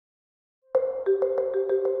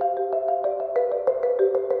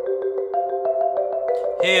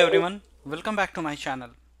Hey everyone, welcome back to my channel.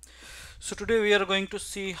 So today we are going to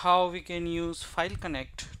see how we can use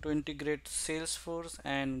FileConnect to integrate Salesforce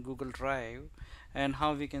and Google Drive and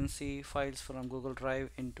how we can see files from Google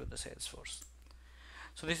Drive into the Salesforce.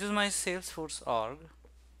 So this is my Salesforce org.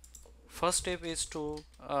 First step is to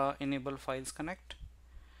enable Files Connect.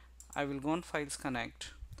 I will go on Files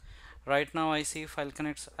Connect. Right now I see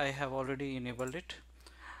FileConnect, I have already enabled it.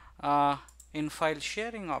 In file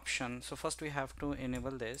sharing option, so first we have to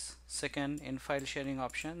enable this. Second, in file sharing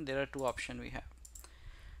option there are two options we have.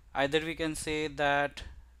 Either we can say that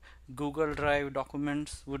Google Drive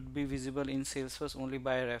documents would be visible in Salesforce only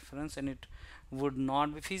by reference and it would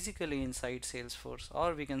not be physically inside Salesforce,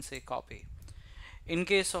 or we can say copy. In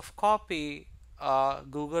case of copy,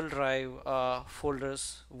 Google Drive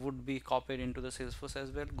folders would be copied into the Salesforce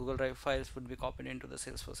as well. Google Drive files would be copied into the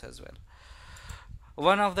Salesforce as well.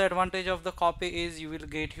 One of the advantage of the copy is you will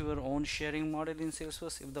get your own sharing model in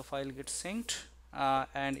Salesforce if the file gets synced,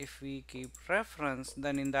 and if we keep reference,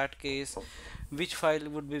 then in that case which file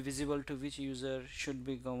would be visible to which user should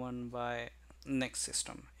be governed by next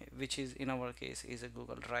system, which is in our case is a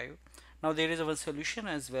Google Drive. Now there is a solution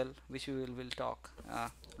as well which we will talk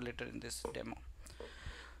later in this demo.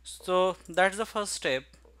 So that's the first step.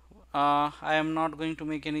 I am not going to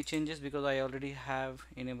make any changes because I already have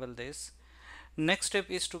enabled this. Next step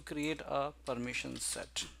is to create a permission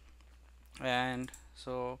set, and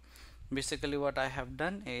so basically what I have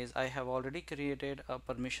done is I have already created a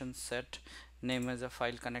permission set name as a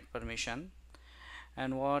FileConnect permission,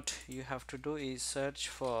 and what you have to do is search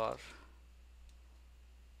for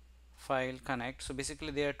FileConnect. So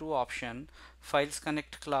basically there are two options: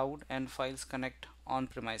 FileConnect Cloud and FileConnect on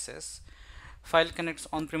premises. FileConnect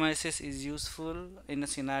on premises is useful in a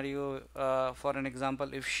scenario, for an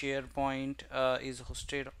example, if SharePoint is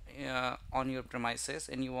hosted on your premises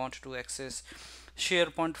and you want to access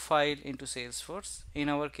SharePoint file into Salesforce. In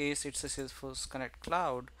our case it's a Salesforce Connect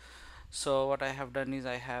Cloud. So what I have done is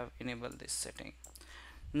I have enabled this setting.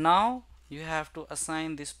 Now you have to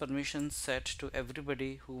assign this permission set to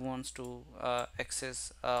everybody who wants to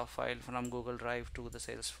access a file from Google Drive to the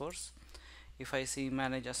Salesforce. If I see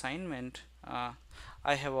manage assignment,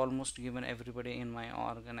 I have almost given everybody in my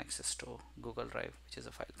org an access to Google Drive, which is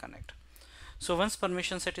a FileConnect. So once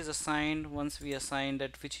permission set is assigned, once we assign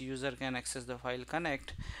that which user can access the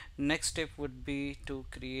FileConnect, next step would be to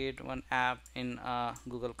create one app in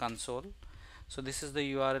Google Console. So this is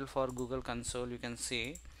the URL for Google Console. You can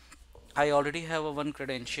see I already have a one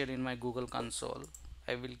credential in my Google Console.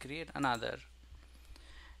 I will create another,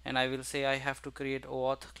 and I will say I have to create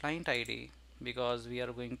OAuth client ID because we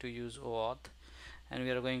are going to use OAuth, and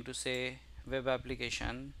we are going to say web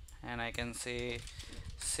application, and I can say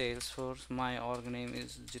Salesforce. My org name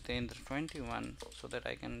is Jitendra21 so that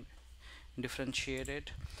I can differentiate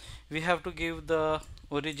it. We have to give the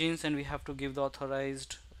origins and we have to give the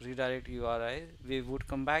authorized redirect URI. We would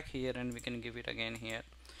come back here and we can give it again here.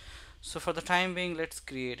 So for the time being, let's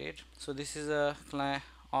create it. So this is a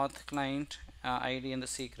auth client ID and the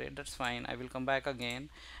secret. That's fine. I will come back again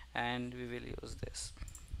and we will use this.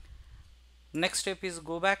 Next step is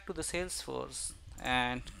go back to the Salesforce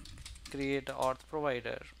and create auth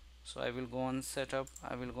provider. So I will go on setup.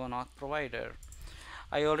 I will go on auth provider.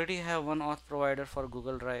 I already have one auth provider for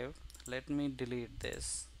Google Drive. Let me delete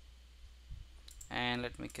this and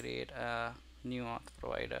let me create a new auth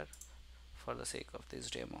provider for the sake of this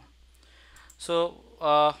demo.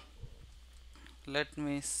 So let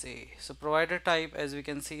me see. So provider type, as we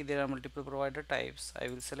can see there are multiple provider types. I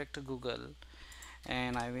will select Google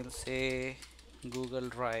and I will say Google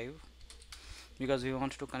Drive because we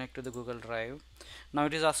want to connect to the Google Drive. Now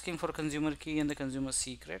it is asking for consumer key and the consumer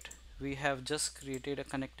secret. We have just created a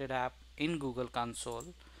connected app in Google Console.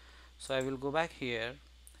 So I will go back here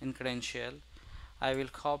in credential. I will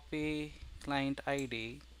copy client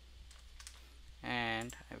ID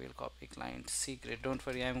and I will copy client secret. Don't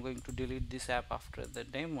worry, I am going to delete this app after the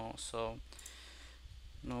demo so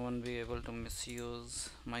no one be able to misuse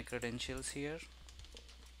my credentials here.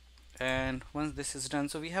 And once this is done,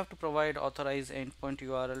 so we have to provide authorized endpoint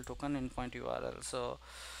URL, token endpoint URL. So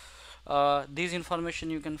these information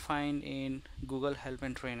you can find in Google help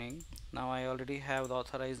and training. Now I already have the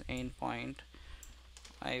authorized endpoint.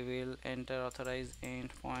 I will enter authorized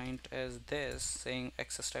endpoint as this, saying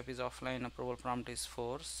access type is offline, approval prompt is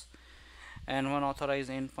force, and when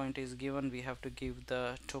authorized endpoint is given we have to give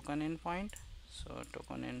the token endpoint. So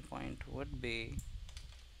token endpoint would be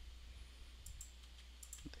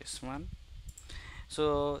this one.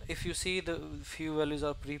 So if you see the few values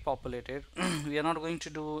are pre-populated, we are not going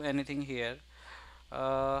to do anything here.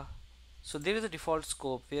 So there is a default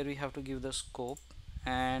scope where we have to give the scope,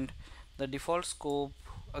 and the default scope,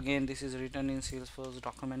 again this is written in Salesforce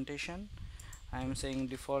documentation. I am saying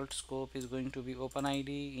default scope is going to be OpenID,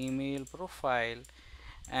 email, profile,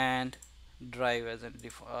 and drive as a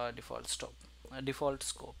default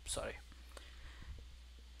scope. Sorry.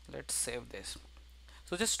 Let's save this.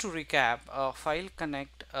 So just to recap,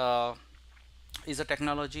 FileConnect is a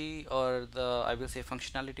technology, or the I will say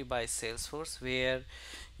functionality by Salesforce, where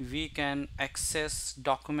we can access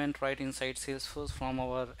document right inside Salesforce from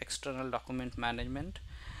our external document management.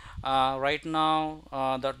 Right now,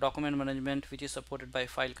 the document management which is supported by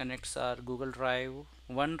FileConnects are Google Drive,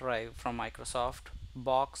 OneDrive from Microsoft,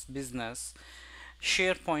 Box Business,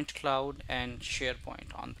 SharePoint Cloud, and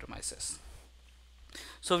SharePoint on-premises.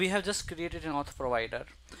 So we have just created an auth provider.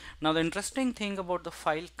 Now the interesting thing about the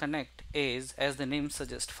FileConnect is, as the name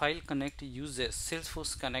suggests, FileConnect uses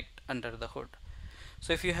Salesforce Connect under the hood.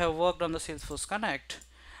 So if you have worked on the Salesforce Connect,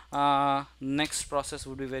 next process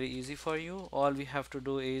would be very easy for you. All we have to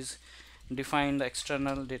do is define the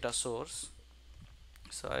external data source.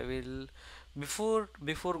 So I will, before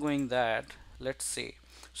going that, let's see.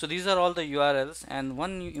 So these are all the URLs, and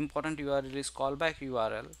one important URL is callback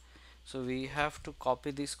URL. So we have to copy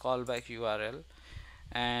this callback URL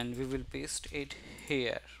and we will paste it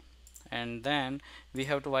here, and then we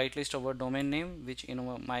have to whitelist our domain name, which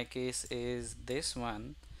in my case is this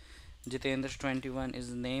one. Jitendra21 is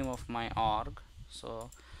the name of my org, so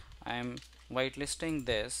I am whitelisting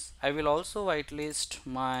this. I will also whitelist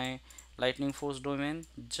my Lightning Force domain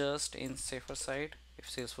just in safer side if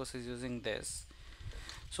Salesforce is using this.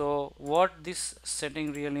 So what this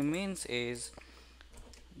setting really means is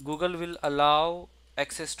Google will allow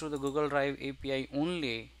access to the Google Drive API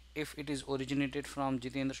only if it is originated from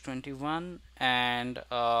Jitendra21 and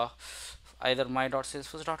either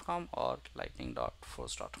my.salesforce.com or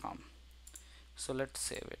lightning.force.com. So let's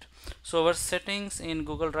save it. So our settings in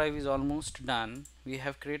Google Drive is almost done. We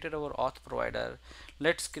have created our auth provider.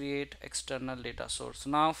 Let's create external data source.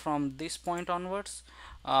 Now from this point onwards,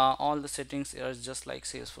 all the settings are just like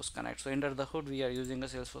Salesforce Connect. So under the hood we are using a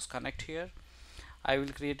Salesforce Connect here. I will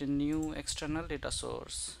create a new external data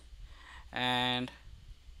source, and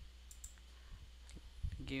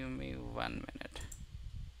give me 1 minute.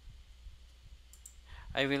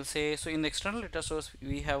 I will say, so in the external data source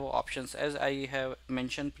we have options as I have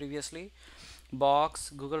mentioned previously: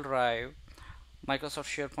 Box, Google Drive, Microsoft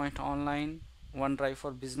SharePoint Online, OneDrive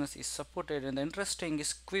for Business is supported, and the interesting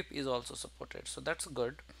is Quip is also supported, so that's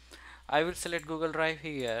good. I will select Google Drive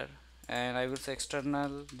here, and I will say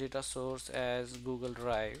external data source as Google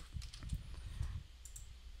Drive,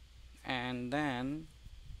 and then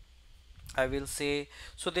I will say,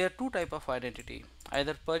 so there are two type of identity,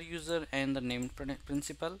 either per user and the named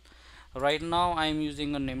principal. Right now I am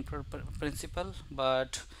using a named principal,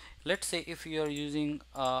 but let's say if you are using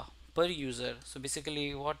a per user, so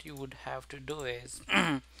basically what you would have to do is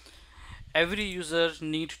every user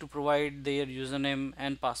need to provide their username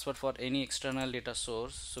and password for any external data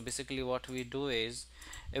source. So basically what we do is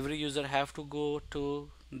every user have to go to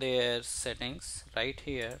their settings right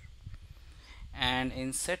here, and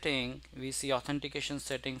in setting we see authentication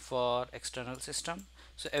setting for external system.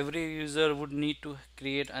 So every user would need to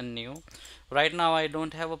create a new. Right now I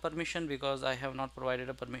don't have a permission because I have not provided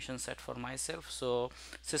a permission set for myself, so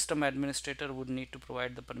system administrator would need to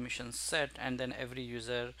provide the permission set, and then every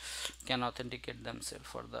user can authenticate themselves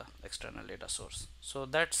for the external data source. So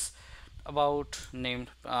that's about named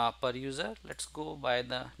per user. Let's go by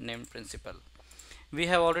the named principal. We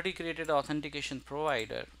have already created authentication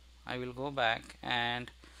provider. I will go back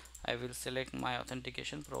and I will select my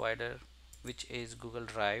authentication provider, which is Google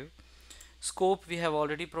Drive. Scope we have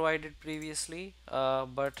already provided previously,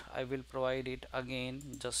 but I will provide it again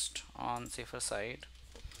just on safer side.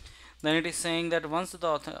 Then it is saying that once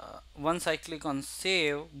I click on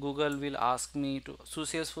save, Google will ask me to, so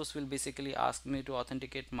Salesforce will basically ask me to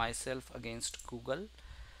authenticate myself against Google.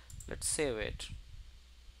 Let's save it.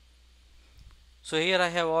 So here I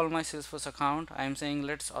have all my Salesforce account. I am saying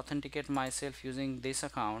let's authenticate myself using this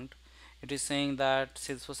account. It is saying that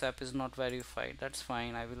Salesforce app is not verified. That's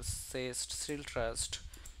fine. I will say still trust.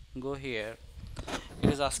 Go here. It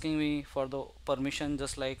is asking me for the permission,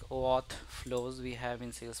 just like OAuth flows we have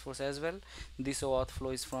in Salesforce as well. This OAuth flow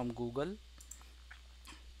is from Google.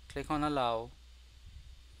 Click on allow.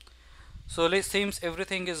 So it seems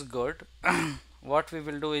everything is good. What we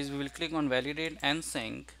will do is we will click on validate and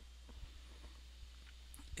sync.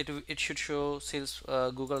 It should show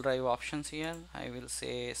Google Drive options here. I will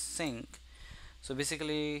say sync. So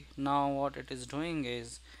basically now what it is doing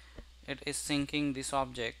is it is syncing this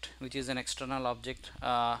object, which is an external object,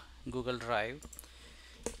 Google Drive.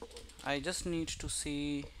 I just need to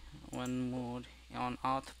see one more on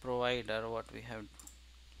auth provider. What we have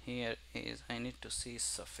here is I need to see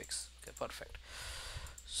suffix. Okay, perfect.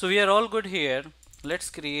 So we are all good here. Let's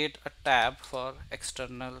create a tab for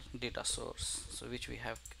external data source, so which we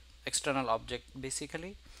have external object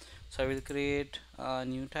basically. So I will create a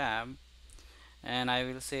new tab and I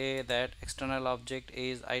will say that external object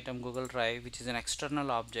is item Google Drive, which is an external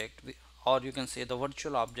object, or you can say the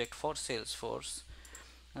virtual object for Salesforce.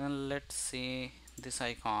 And let's see this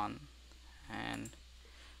icon, and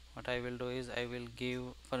what I will do is I will give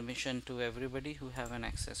permission to everybody who have an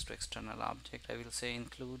access to external object. I will say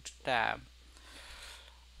include tab.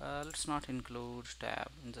 Let's not include tab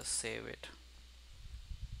and just save it.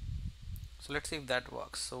 So let's see if that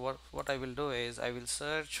works. So what I will do is I will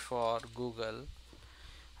search for Google.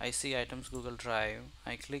 I see items Google Drive.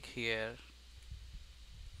 I click here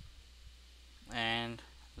and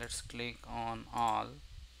let's click on all.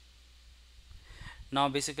 Now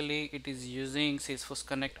basically it is using Salesforce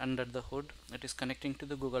Connect under the hood. It is connecting to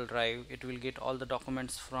the Google Drive. It will get all the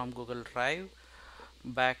documents from Google Drive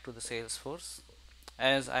back to the Salesforce.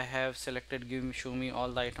 As I have selected give me show me all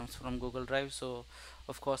the items from Google Drive, so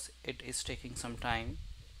of course it is taking some time.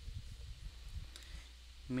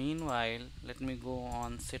 Meanwhile, let me go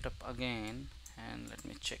on setup again and let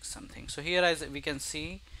me check something. So here, as we can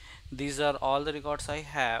see, these are all the records I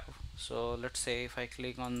have. So let's say if I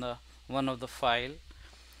click on the one of the file,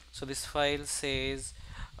 so this file says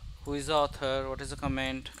who is the author, what is the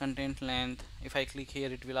comment, content length. If I click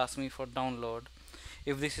here, it will ask me for download.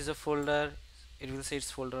 If this is a folder, it will say it's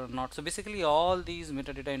folder or not. So basically all these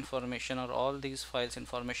metadata information or all these files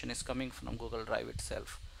information is coming from Google Drive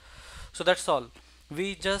itself. So that's all.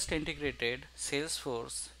 We just integrated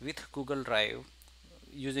Salesforce with Google Drive,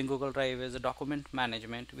 using Google Drive as a document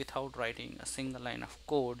management without writing a single line of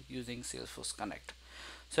code using Salesforce Connect.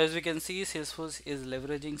 So as we can see, Salesforce is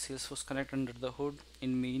leveraging Salesforce Connect under the hood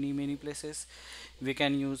in many places. We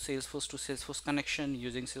can use Salesforce to Salesforce connection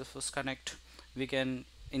using Salesforce Connect. We can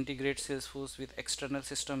integrate Salesforce with external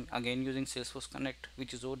system again using Salesforce Connect,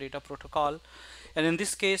 which is OData protocol. And in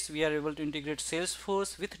this case, we are able to integrate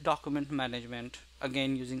Salesforce with document management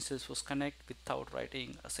again using Salesforce Connect without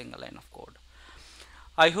writing a single line of code.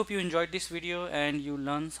 I hope you enjoyed this video and you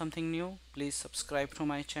learned something new. Please subscribe to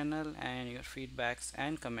my channel, and your feedbacks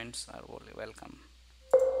and comments are welcome.